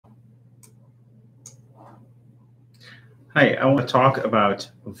Hi, I want to talk about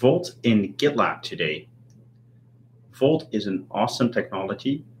Vault in GitLab today. Vault is an awesome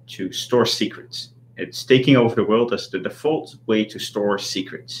technology to store secrets. It's taking over the world as the default way to store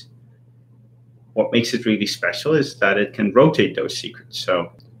secrets. What makes it really special is that it can rotate those secrets.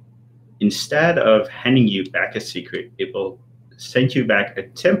 So instead of handing you back a secret, it will send you back a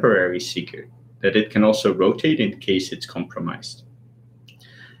temporary secret that it can also rotate in case it's compromised.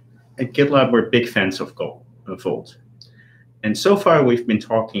 At GitLab, we're big fans of Vault. And so far, we've been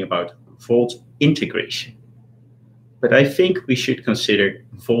talking about Vault integration. But I think we should consider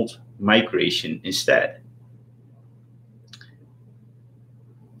Vault migration instead.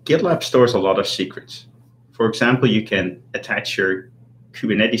 GitLab stores a lot of secrets. For example, you can attach your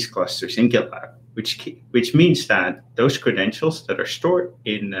Kubernetes clusters in GitLab, which means that those credentials that are stored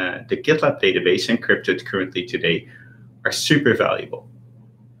in the GitLab database encrypted currently today are super valuable.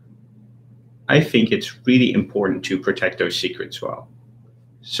 I think it's really important to protect those secrets well.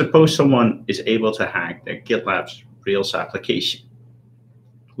 Suppose someone is able to hack their GitLab's Rails application.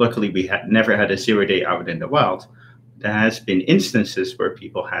 Luckily, we never had a zero-day out in the wild. There has been instances where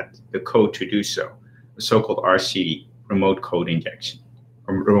people had the code to do so, the so-called RC, remote code injection,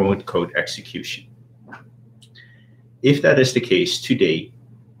 or remote code execution. If that is the case today,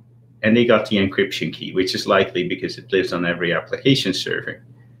 and they got the encryption key, which is likely because it lives on every application server,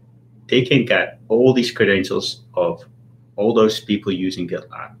 they can get all these credentials of all those people using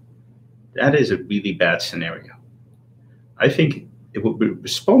GitLab. That is a really bad scenario. I think it would be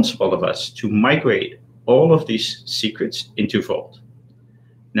responsible of us to migrate all of these secrets into Vault.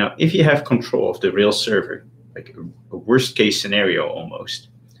 Now, if you have control of the Rails server, like a worst case scenario almost,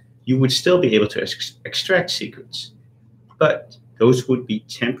 you would still be able to extract secrets, but those would be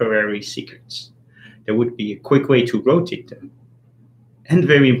temporary secrets. There would be a quick way to rotate them. And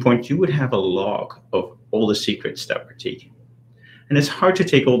very important, you would have a log of all the secrets that were taken. And it's hard to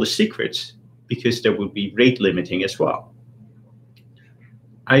take all the secrets because there would be rate limiting as well.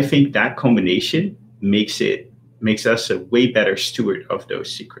 I think that combination makes us a way better steward of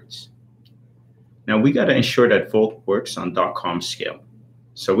those secrets. Now we got to ensure that Vault works on .com scale.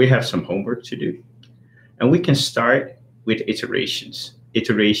 So we have some homework to do. And we can start with iterations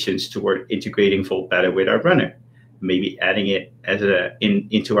toward integrating Vault better with our runner. Maybe adding it as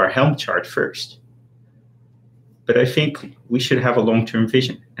into our Helm chart first. But I think we should have a long-term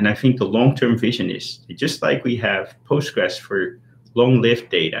vision. And I think the long-term vision is, just like we have Postgres for long-lived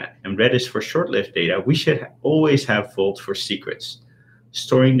data and Redis for short-lived data, we should always have Vault for secrets.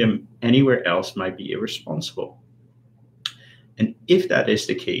 Storing them anywhere else might be irresponsible. And if that is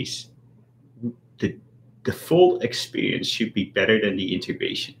the case, the default experience should be better than the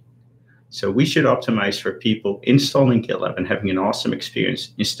integration. So we should optimize for people installing GitLab and having an awesome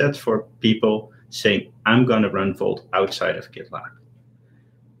experience instead for people saying, I'm going to run Vault outside of GitLab.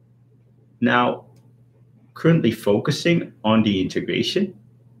 Now, currently focusing on the integration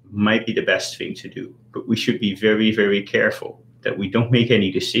might be the best thing to do, but we should be very, very careful that we don't make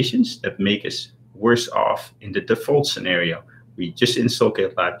any decisions that make us worse off in the default scenario. We just install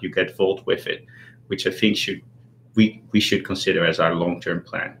GitLab, you get Vault with it, which I think we should consider as our long-term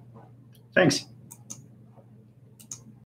plan. Thanks.